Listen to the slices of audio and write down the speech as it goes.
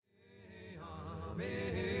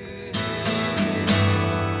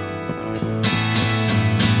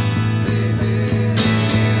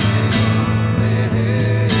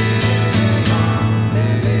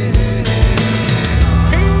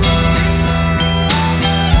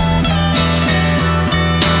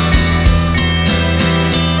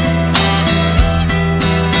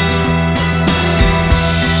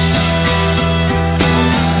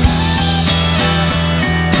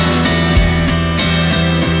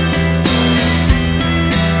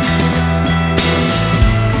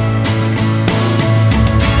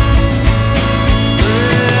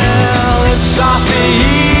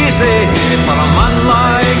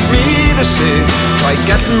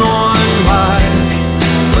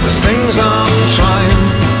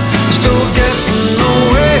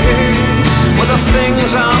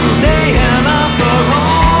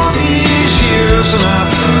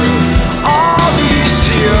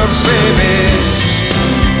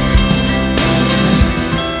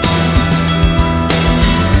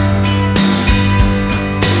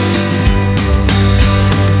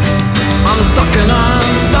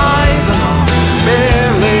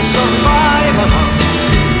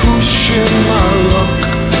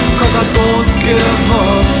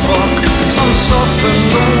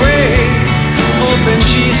hope in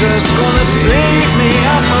Jesus gonna save me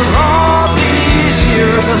after all these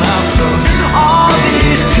years and after all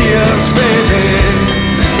these tears, baby.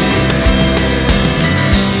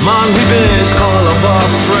 Man, we make all of our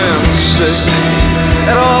friends sick.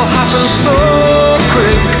 It all happened so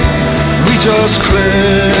quick, we just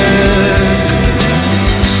click.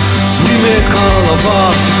 We make all of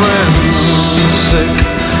our friends sick.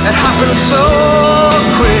 It happened so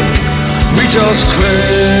quick, we just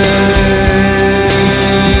click.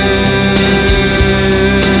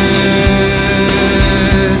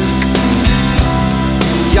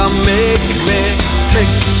 You make me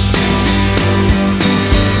tick.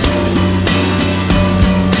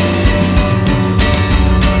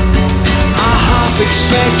 I half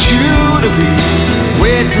expect you to be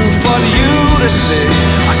waiting for you to say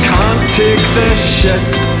I can't take this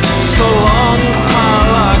shit. So long, pal,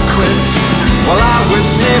 I quit. Well, I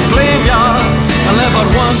wouldn't blame ya. I never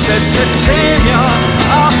wanted to tame ya.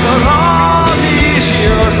 After all these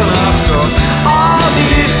years and after all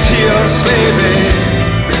these tears, baby,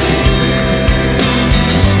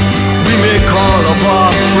 we make all of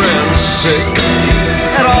our friends sick.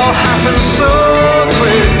 It all happens so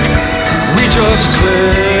quick, we just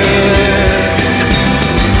click.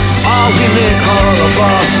 Oh, we make all of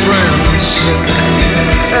our friends sick.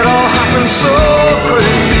 It all happens so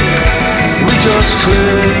quick, we just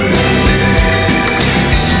click.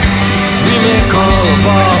 We make all of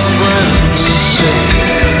our friends sick.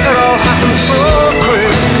 It all happens so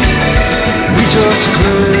quick, we just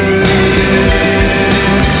click.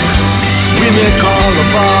 We make all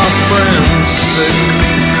of our friends sick.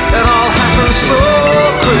 It all happens so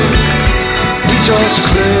quick, we just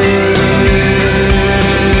click.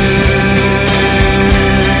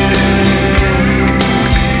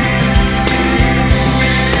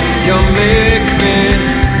 You make me